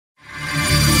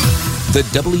The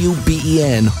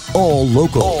WBEN All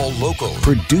Local. All Local.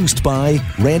 Produced by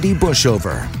Randy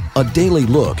Bushover. A daily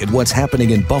look at what's happening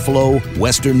in Buffalo,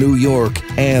 Western New York,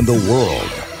 and the world.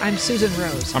 I'm Susan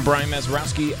Rose. I'm Brian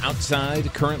Mazurowski.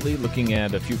 Outside, currently looking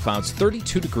at a few clouds,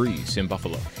 32 degrees in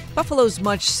Buffalo. Buffalo's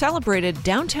much celebrated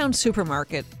downtown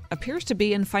supermarket appears to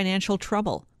be in financial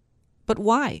trouble. But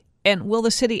why? And will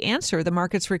the city answer the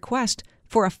market's request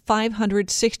for a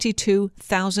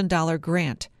 $562,000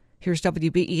 grant? Here's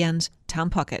WBEN's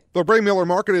Tom Puckett. The Braymiller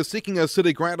market is seeking a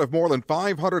city grant of more than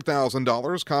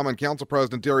 $500,000. Common Council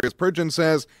President Darius Pridgen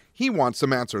says he wants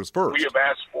some answers first. We have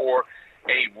asked for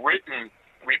a written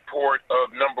report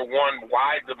of, number one,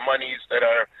 why the monies that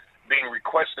are being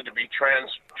requested to be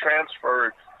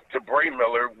transferred to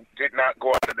Braymiller did not go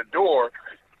out of the door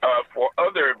for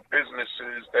other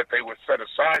businesses that they were set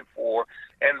aside for.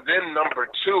 And then number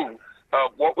two,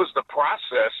 what was the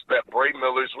process that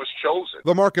Braymiller's was chosen?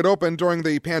 The market opened during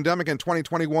the pandemic in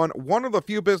 2021, one of the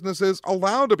few businesses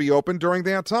allowed to be open during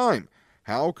that time.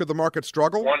 How could the market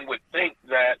struggle? One would think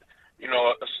that,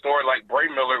 a store like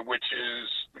Braymiller, which is,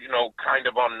 kind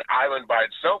of on an island by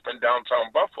itself in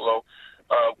downtown Buffalo,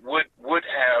 would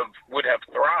have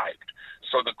thrived.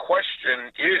 So the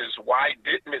question is, why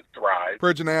didn't it thrive?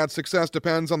 Pridgen adds success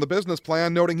depends on the business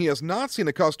plan, noting he has not seen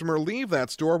a customer leave that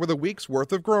store with a week's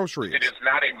worth of groceries. It is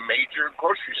not a major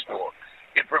grocery store.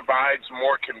 It provides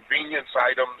more convenience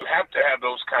items. You have to have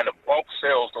those kind of bulk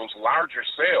sales, those larger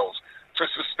sales, to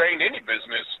sustain any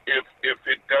business if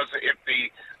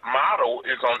the model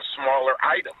is on smaller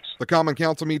items. The Common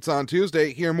Council meets on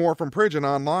Tuesday. Hear more from Pridgen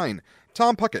online.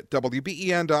 Tom Puckett,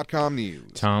 WBEN.com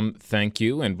News. Tom, thank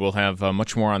you, and we'll have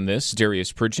much more on this.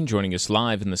 Darius Pridgen joining us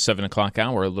live in the 7 o'clock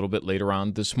hour a little bit later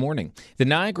on this morning. The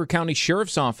Niagara County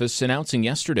Sheriff's Office announcing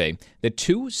yesterday that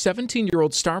two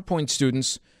 17-year-old Starpoint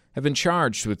students have been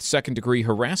charged with second-degree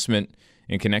harassment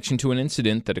in connection to an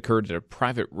incident that occurred at a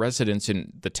private residence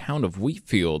in the town of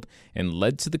Wheatfield and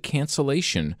led to the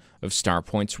cancellation of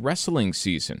Starpoint's wrestling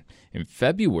season. In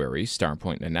February,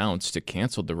 Starpoint announced it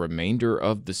canceled the remainder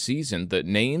of the season. The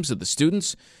names of the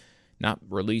students not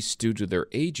released due to their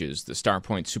ages. The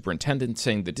Starpoint superintendent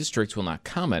saying the district will not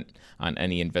comment on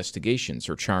any investigations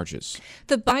or charges.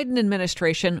 The Biden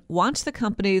administration wants the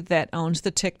company that owns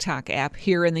the TikTok app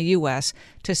here in the U.S.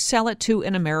 to sell it to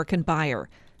an American buyer.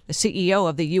 The CEO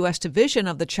of the U.S. division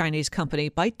of the Chinese company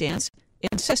ByteDance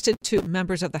insisted to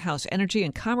members of the House Energy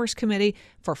and Commerce Committee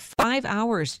for 5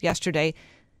 hours yesterday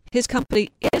his company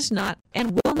is not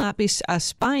and will not be a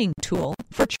spying tool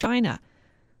for China.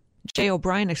 Jay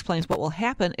O'Brien explains what will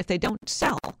happen if they don't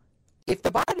sell. If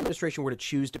the Biden administration were to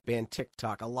choose to ban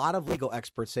TikTok, a lot of legal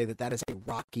experts say that that is a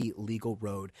rocky legal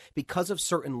road because of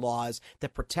certain laws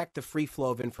that protect the free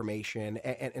flow of information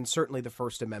and certainly the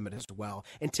First Amendment as well.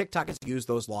 And TikTok has used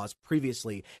those laws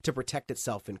previously to protect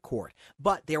itself in court.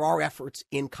 But there are efforts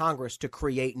in Congress to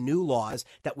create new laws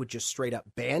that would just straight up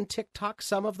ban TikTok,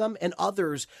 some of them, and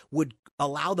others would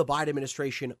allow the Biden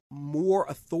administration more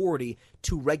authority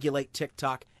to regulate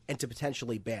TikTok and to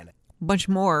potentially ban it. Much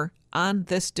more on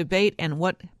this debate and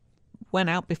what went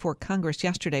out before Congress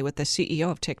yesterday with the CEO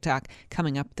of TikTok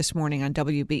coming up this morning on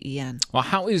WBEN. Well,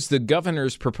 how is the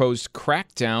governor's proposed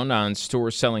crackdown on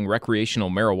stores selling recreational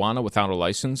marijuana without a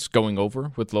license going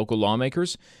over with local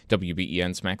lawmakers?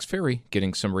 WBEN's Max Ferry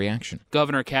getting some reaction.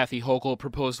 Governor Kathy Hochul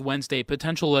proposed Wednesday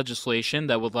potential legislation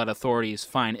that would let authorities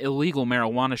fine illegal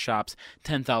marijuana shops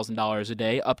 $10,000 a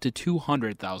day up to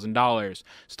 $200,000.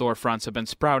 Storefronts have been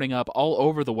sprouting up all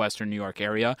over the Western New York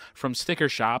area, from sticker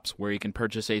shops, where you can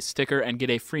purchase a sticker and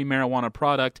get a free marijuana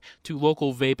product, to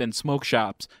local vape and smoke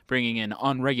shops, bringing in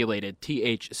unregulated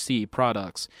THC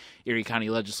products. Erie County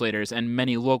legislators and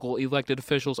many local elected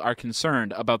officials are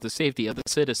concerned about the safety of the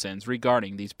citizens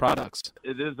regarding these products.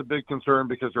 It is a big concern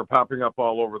because they're popping up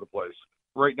all over the place.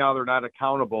 Right now, they're not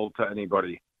accountable to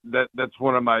anybody. That's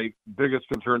one of my biggest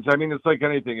concerns. I mean, it's like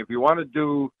anything. If you want to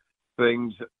do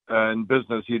things in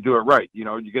business, you do it right.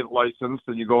 You get licensed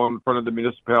and you go in front of the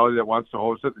municipality that wants to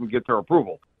host it and get their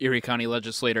approval. Erie County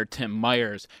legislator Tim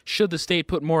Myers: should the state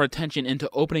put more attention into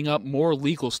opening up more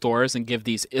legal stores and give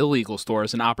these illegal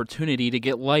stores an opportunity to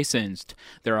get licensed?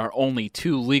 There are only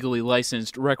 2 legally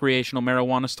licensed recreational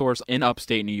marijuana stores in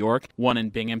upstate New York, one in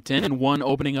Binghamton and one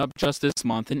opening up just this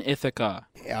month in Ithaca.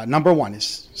 Number one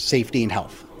is safety and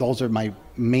health. Those are my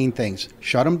main things.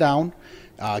 Shut them down.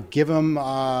 Give them,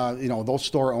 those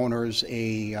store owners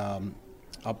a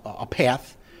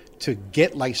path to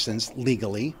get licensed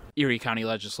legally. Erie County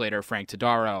legislator Frank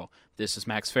Todaro. This is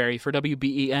Max Ferry for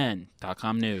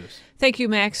WBEN.com News. Thank you,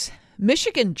 Max.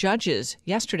 Michigan judges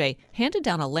yesterday handed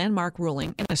down a landmark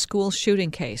ruling in a school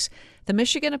shooting case. The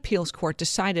Michigan Appeals Court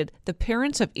decided the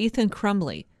parents of Ethan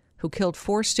Crumbley, who killed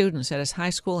 4 students at his high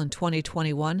school in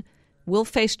 2021, will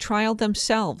face trial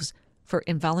themselves for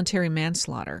involuntary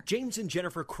manslaughter. James and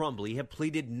Jennifer Crumbley have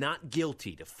pleaded not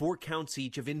guilty to 4 counts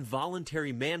each of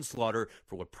involuntary manslaughter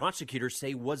for what prosecutors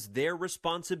say was their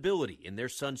responsibility in their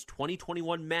son's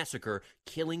 2021 massacre,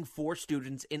 killing 4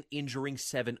 students and injuring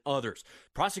 7 others.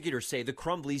 Prosecutors say the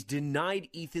Crumbleys denied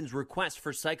Ethan's request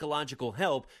for psychological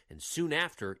help, and soon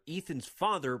after, Ethan's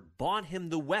father bought him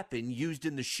the weapon used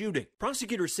in the shooting.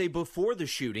 Prosecutors say before the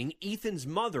shooting, Ethan's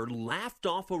mother laughed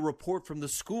off a report from the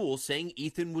school saying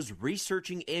Ethan was researching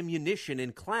ammunition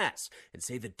in class, and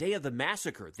say the day of the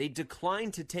massacre, they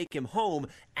declined to take him home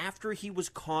after he was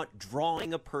caught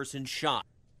drawing a person's shot.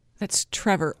 That's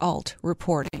Trevor Alt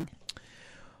reporting.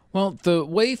 Well, the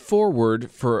way forward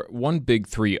for one big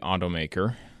 3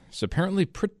 automaker is apparently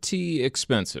pretty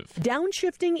expensive.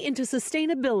 Downshifting into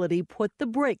sustainability put the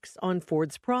brakes on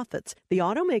Ford's profits. The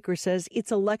automaker says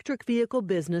its electric vehicle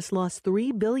business lost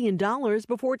 $3 billion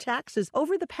before taxes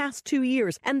over the past 2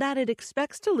 years, and that it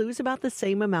expects to lose about the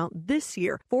same amount this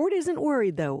year. Ford isn't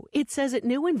worried, though. It says it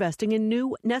knew investing in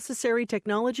new, necessary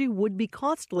technology would be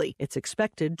costly. It's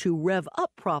expected to rev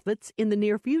up profits in the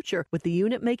near future, with the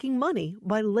unit making money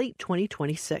by late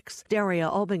 2026. Daria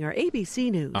Albinger, ABC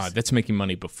News. That's making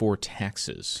money before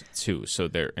taxes, too. So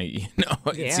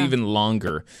it's even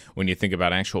longer when you think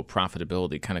about actual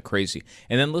profitability. Kind of crazy.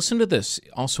 And then listen to this,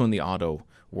 also in the auto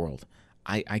world.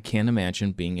 I can't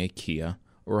imagine being a Kia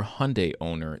or a Hyundai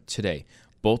owner today.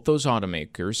 Both those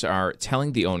automakers are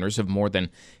telling the owners of more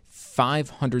than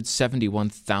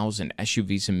 571,000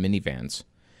 SUVs and minivans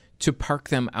to park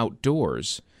them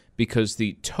outdoors because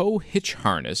the tow hitch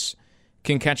harness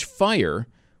can catch fire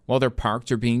while they're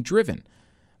parked or being driven.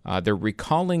 They're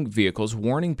recalling vehicles,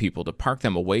 warning people to park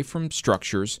them away from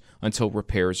structures until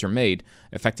repairs are made.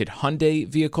 Affected Hyundai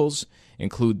vehicles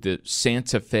include the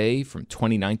Santa Fe from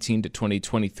 2019 to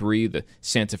 2023, the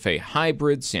Santa Fe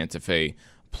Hybrid, Santa Fe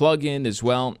plug-in as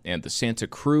well, and the Santa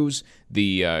Cruz.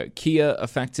 The Kia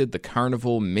affected, the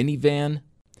Carnival minivan,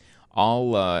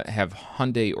 all have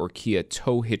Hyundai or Kia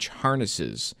tow hitch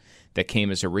harnesses that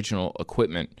came as original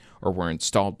equipment or were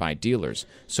installed by dealers.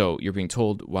 So you're being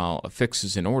told while a fix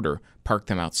is in order, park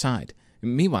them outside.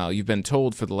 Meanwhile, you've been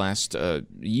told for the last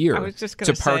year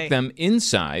to park them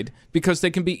inside because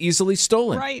they can be easily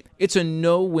stolen. Right. It's a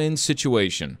no-win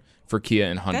situation for Kia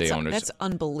and Hyundai owners. That's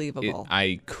unbelievable.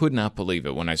 I could not believe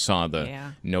it when I saw the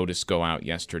notice go out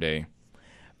yesterday.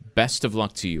 Best of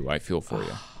luck to you. I feel for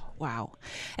you. Wow.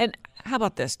 And how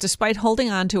about this? Despite holding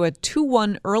on to a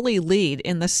 2-1 early lead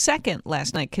in the second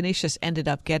last night, Canisius ended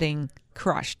up getting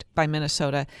crushed by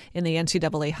Minnesota in the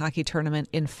NCAA hockey tournament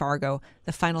in Fargo.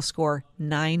 The final score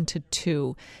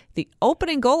 9-2. The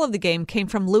opening goal of the game came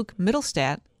from Luke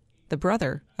Middlestat, the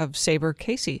brother of Saber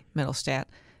Casey Middlestat,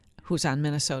 who's on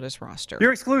Minnesota's roster.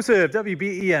 Your exclusive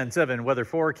WBEN 7 weather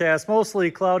forecast. Mostly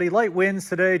cloudy, light winds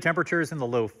today. Temperatures in the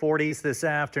low 40s this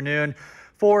afternoon.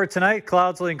 For tonight,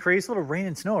 clouds will increase. A little rain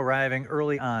and snow arriving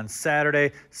early on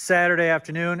Saturday. Saturday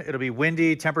afternoon, it'll be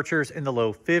windy. Temperatures in the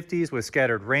low 50s with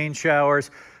scattered rain showers.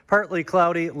 Partly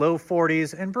cloudy, low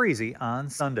 40s, and breezy on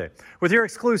Sunday. With your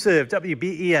exclusive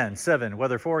WBEN 7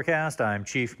 weather forecast, I'm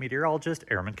Chief Meteorologist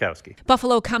Aaron Minkowski.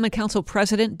 Buffalo Common Council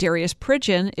President Darius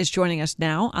Pridgen is joining us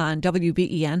now on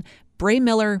WBEN.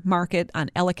 Braymiller Market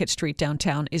on Ellicott Street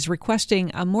downtown is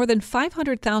requesting a more than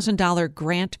 $500,000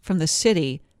 grant from the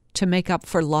city to make up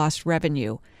for lost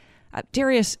revenue.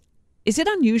 Darius, is it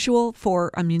unusual for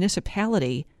a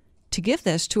municipality to give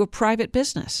this to a private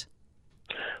business?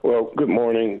 Well, good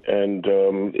morning. And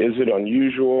is it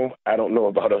unusual? I don't know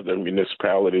about other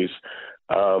municipalities.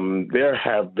 There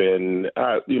have been,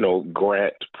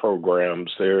 grant programs.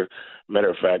 Matter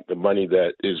of fact, the money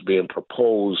that is being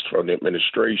proposed from the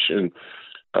administration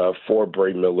for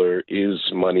Braymiller is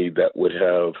money that would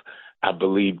have, I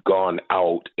believe, gone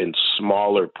out in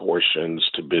smaller portions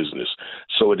to business.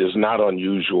 So it is not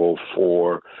unusual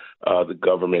for the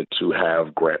government to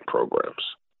have grant programs.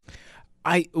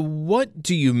 What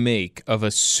do you make of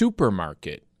a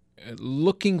supermarket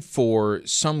looking for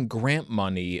some grant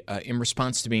money in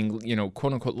response to being,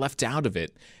 quote unquote, left out of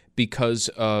it because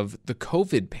of the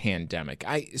COVID pandemic?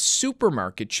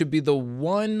 Supermarket should be the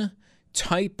one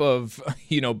type of,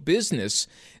 business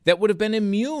that would have been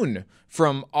immune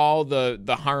from all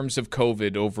the harms of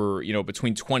COVID over,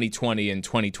 between 2020 and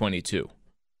 2022.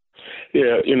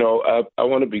 Yeah, I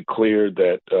want to be clear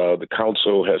that the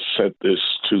council has sent this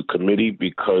to committee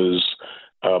because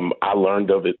I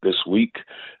learned of it this week.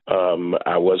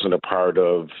 I wasn't a part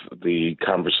of the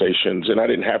conversations, and I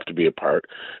didn't have to be a part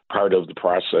of the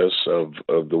process of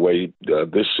the way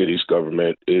this city's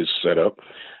government is set up.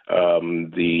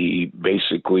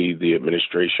 Basically the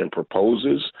administration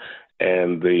proposes,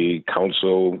 and the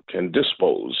council can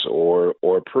dispose or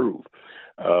approve.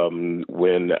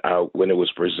 When it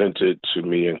was presented to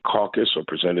me in caucus or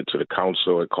presented to the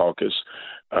council at caucus,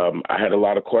 I had a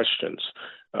lot of questions.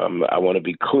 I want to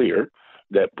be clear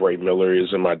that Braymiller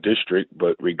is in my district,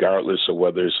 but regardless of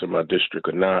whether it's in my district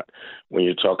or not, when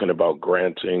you're talking about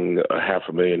granting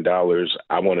 $500,000,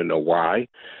 I want to know why.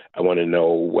 I want to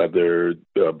know whether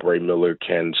Braymiller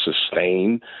can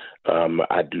sustain.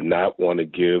 I do not want to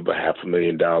give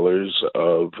 $500,000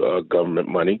 of government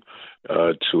money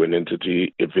to an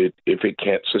entity if it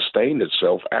can't sustain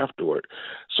itself afterward.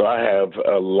 So I have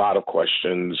a lot of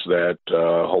questions that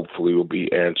hopefully will be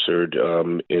answered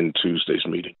in Tuesday's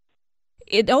meeting.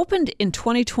 It opened in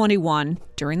 2021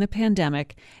 during the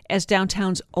pandemic as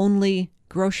downtown's only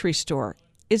grocery store.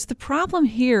 Is the problem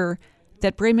here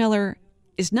that Braymiller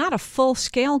is not a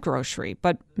full-scale grocery,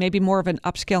 but maybe more of an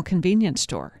upscale convenience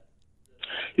store?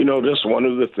 That's one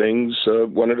of the things,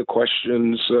 one of the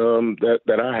questions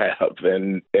that I have,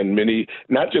 and many,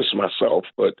 not just myself,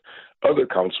 but other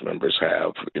council members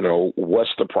have. What's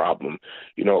the problem?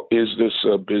 Is this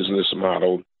a business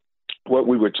model? What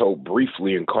we were told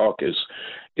briefly in caucus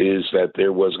is that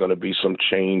there was going to be some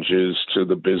changes to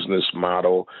the business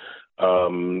model. I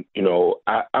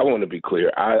want to be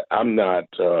clear. I'm not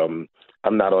on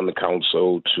the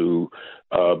council to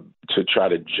try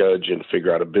to judge and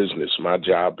figure out a business. My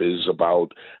job is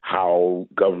about how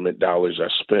government dollars are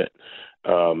spent.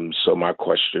 So my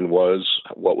question was,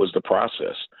 what was the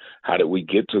process? How did we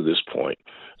get to this point?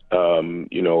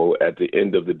 At the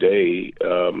end of the day,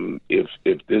 if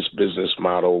this business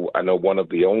model, I know one of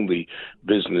the only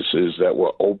businesses that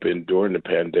were open during the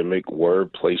pandemic were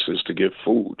places to get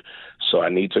food. So I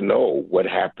need to know what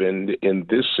happened in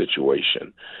this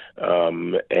situation.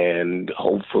 And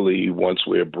hopefully once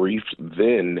we're briefed,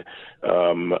 then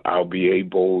I'll be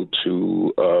able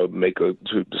to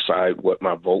to decide what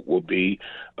my vote will be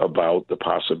about the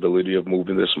possibility of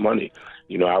moving this money.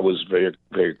 I was very,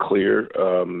 very clear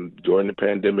during the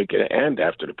pandemic and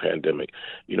after the pandemic.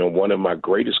 One of my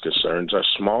greatest concerns are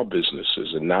small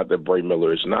businesses, and not that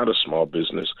Braymiller is not a small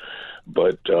business,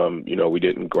 but, we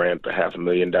didn't grant the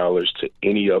 $500,000 to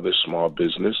any other small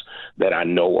business that I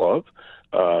know of,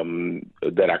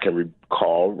 that I can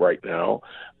recall right now,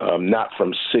 not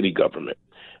from city government.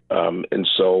 And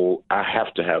so I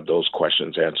have to have those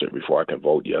questions answered before I can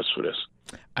vote yes for this.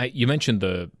 You mentioned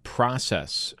the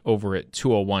process over at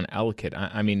 201 Ellicott.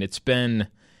 I mean, it's been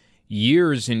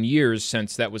years and years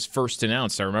since that was first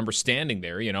announced. I remember standing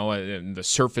there, in the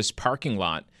surface parking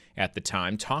lot at the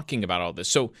time, talking about all this.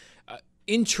 So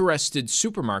interested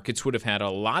supermarkets would have had a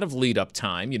lot of lead-up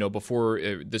time, before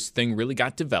this thing really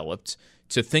got developed,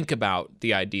 to think about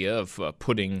the idea of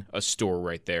putting a store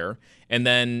right there. And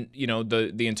then,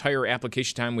 the entire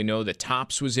application time, we know that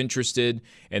Tops was interested,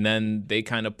 and then they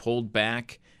kind of pulled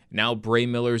back. Now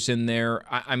Braymiller's in there.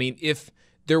 I mean, if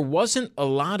there wasn't a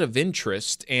lot of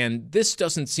interest and this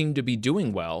doesn't seem to be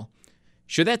doing well,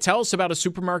 should that tell us about a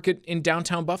supermarket in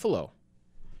downtown Buffalo?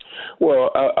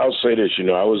 Well, I'll say this.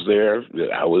 I was there.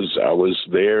 I was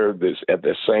there at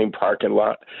the same parking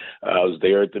lot. I was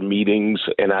there at the meetings,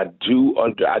 and I do.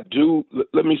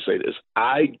 Let me say this.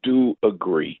 I do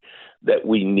agree that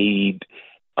we need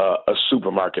a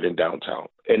supermarket in downtown,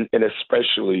 and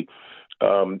especially,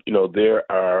 there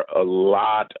are a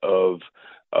lot of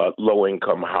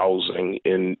low-income housing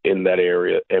in that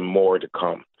area, and more to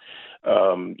come.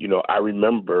 I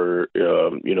remember,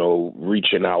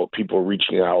 people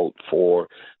reaching out for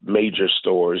major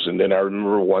stores. And then I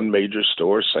remember one major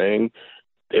store saying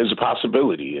there's a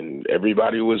possibility, and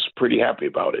everybody was pretty happy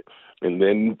about it. And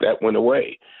then that went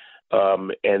away.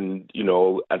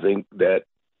 I think that,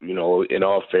 in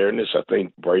all fairness, I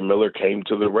think Braymiller came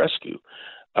to the rescue.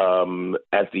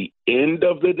 At the end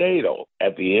of the day,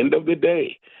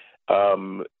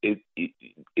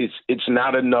 it's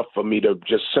not enough for me to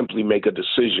just simply make a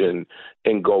decision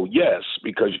and go yes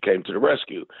because you came to the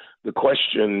rescue. The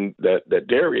question that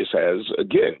Darius has,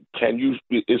 again,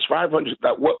 is 500.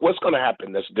 What's going to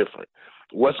happen that's different?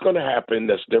 What's going to happen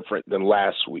that's different than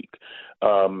last week?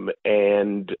 That's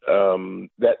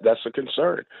a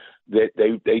concern.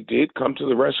 They did come to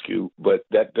the rescue, but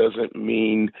that doesn't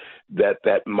mean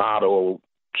that model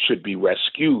should be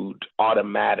rescued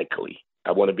automatically.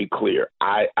 I want to be clear.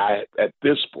 I at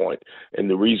this point, and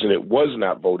the reason it was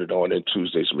not voted on in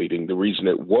Tuesday's meeting, the reason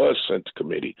it was sent to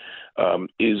committee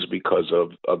is because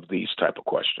of these type of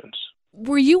questions.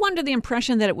 Were you under the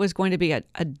impression that it was going to be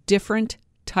a different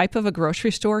type of a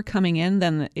grocery store coming in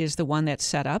than is the one that's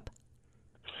set up?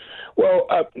 Well,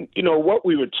 what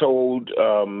we were told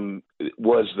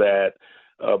was that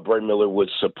Braymiller would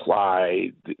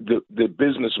supply, the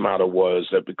business model was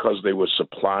that because they were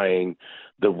supplying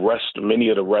many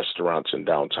of the restaurants in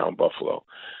downtown Buffalo,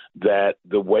 that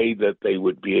the way that they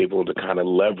would be able to kind of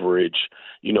leverage,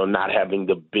 not having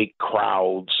the big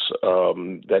crowds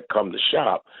that come to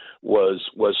shop was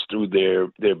through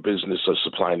their business of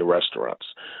supplying the restaurants.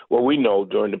 Well, we know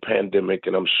during the pandemic,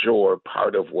 and I'm sure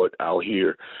part of what I'll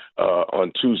hear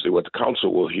on Tuesday, what the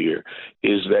council will hear,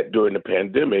 is that during the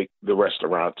pandemic, the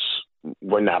restaurants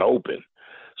were not open.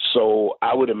 So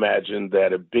I would imagine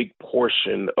that a big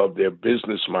portion of their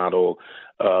business model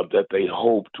that they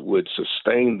hoped would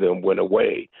sustain them went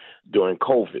away during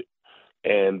COVID,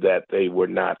 and that they were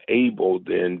not able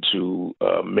then to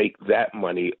make that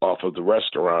money off of the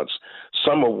restaurants,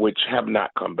 some of which have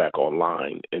not come back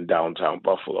online in downtown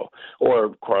Buffalo or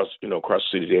across the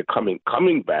city. They're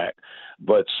coming back,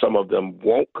 but some of them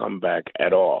won't come back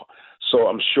at all. So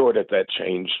I'm sure that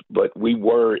changed, but we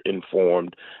were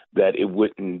informed that it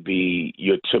wouldn't be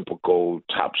your typical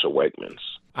Tops or Wegmans.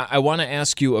 I want to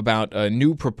ask you about a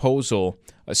new proposal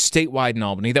statewide in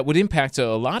Albany that would impact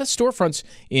a lot of storefronts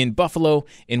in Buffalo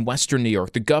and Western New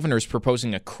York. The governor is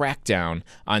proposing a crackdown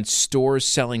on stores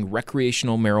selling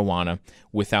recreational marijuana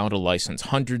without a license.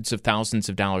 Hundreds of thousands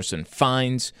of dollars in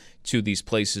fines to these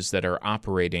places that are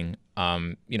operating,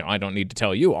 I don't need to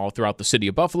tell you, all throughout the city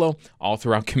of Buffalo, all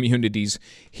throughout communities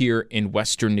here in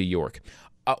Western New York.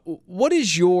 What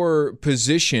is your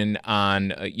position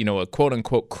on, a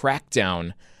quote-unquote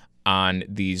crackdown on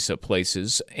these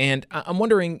places? And I'm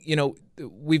wondering,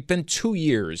 we've been 2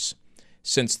 years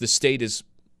since the state has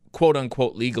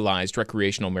quote-unquote legalized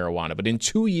recreational marijuana. But in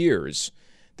 2 years,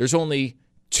 there's only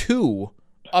 2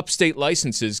 upstate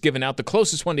licenses given out. The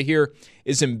closest one to here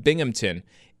is in Binghamton.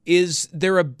 Is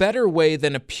there a better way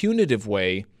than a punitive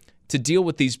way to deal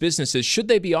with these businesses? Should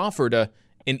they be offered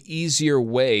an easier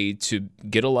way to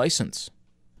get a license?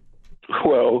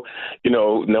 Well,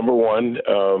 number one,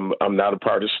 I'm not a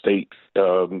part of state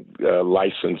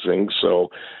licensing, so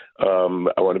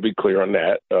I want to be clear on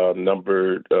that.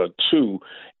 Number 2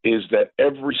 is that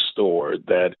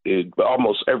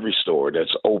almost every store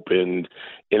that's opened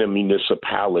in a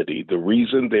municipality, the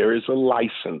reason there is a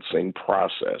licensing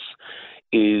process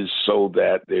is so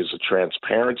that there's a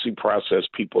transparency process.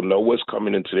 People know what's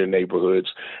coming into their neighborhoods.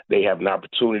 They have an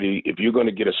opportunity. If you're going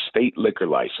to get a state liquor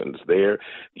license,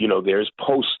 there's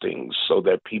postings so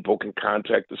that people can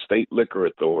contact the state liquor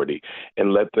authority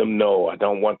and let them know, I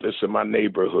don't want this in my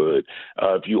neighborhood.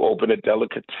 If you open a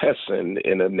delicatessen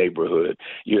in a neighborhood,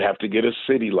 you have to get a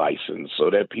city license so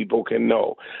that people can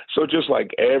know. So just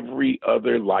like every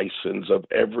other license of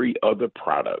every other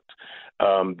product,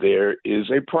 there is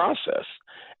a process.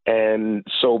 And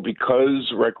so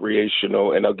because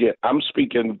recreational, and again, I'm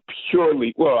speaking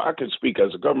purely, I can speak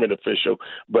as a government official,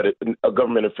 but a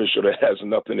government official that has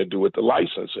nothing to do with the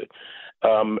licensing.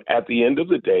 At the end of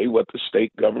the day, what the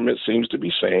state government seems to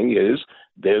be saying is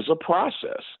there's a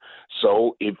process.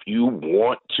 So if you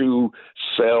want to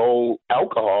sell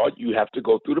alcohol, you have to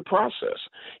go through the process.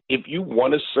 If you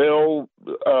want to sell,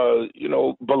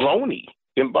 bologna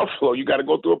in Buffalo, you got to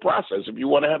go through a process. If you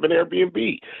want to have an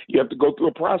Airbnb, you have to go through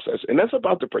a process. And that's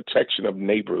about the protection of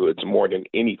neighborhoods more than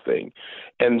anything.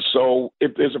 And so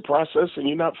if there's a process and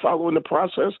you're not following the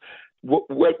process,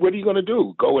 what are you going to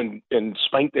do? Go and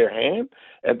spank their hand?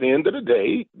 At the end of the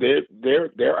day,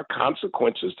 there are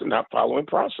consequences to not following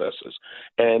processes.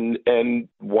 And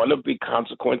one of the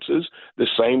consequences, the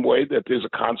same way that there's a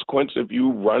consequence if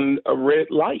you run a red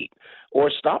light or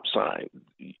a stop sign,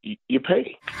 you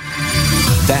pay.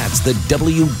 That's the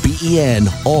WBEN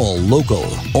All Local.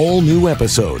 All new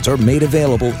episodes are made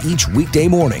available each weekday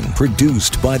morning,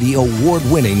 produced by the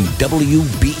award-winning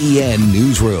WBEN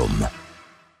Newsroom.